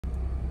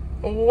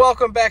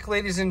Welcome back,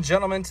 ladies and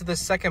gentlemen, to the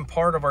second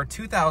part of our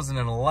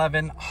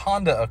 2011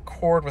 Honda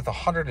Accord with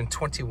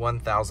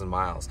 121,000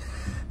 miles.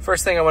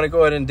 First thing I want to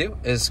go ahead and do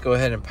is go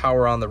ahead and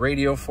power on the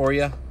radio for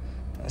you.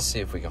 Let's see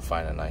if we can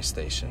find a nice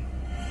station.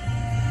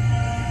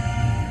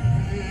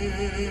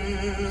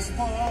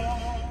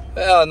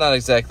 Well, not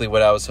exactly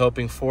what I was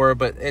hoping for,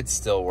 but it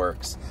still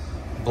works.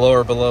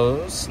 Blower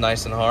blows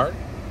nice and hard.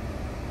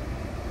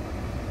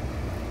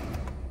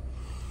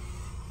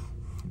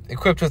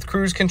 Equipped with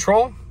cruise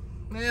control.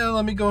 Yeah,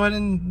 let me go ahead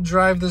and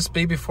drive this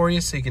baby for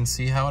you so you can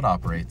see how it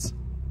operates.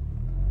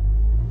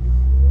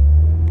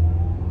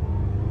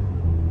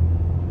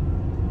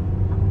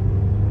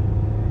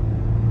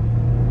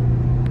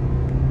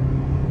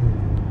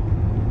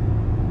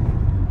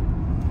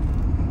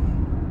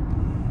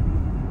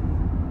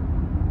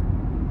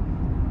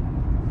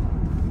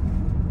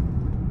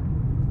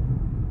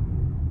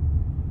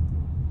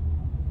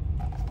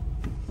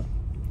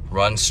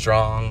 Runs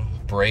strong,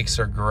 brakes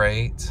are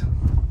great.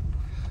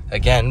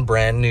 Again,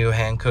 brand new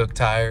hand-cooked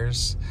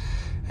tires.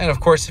 And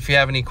of course, if you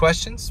have any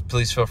questions,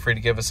 please feel free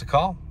to give us a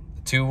call.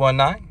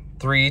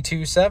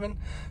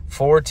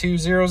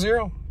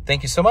 219-327-4200.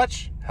 Thank you so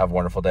much. Have a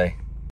wonderful day.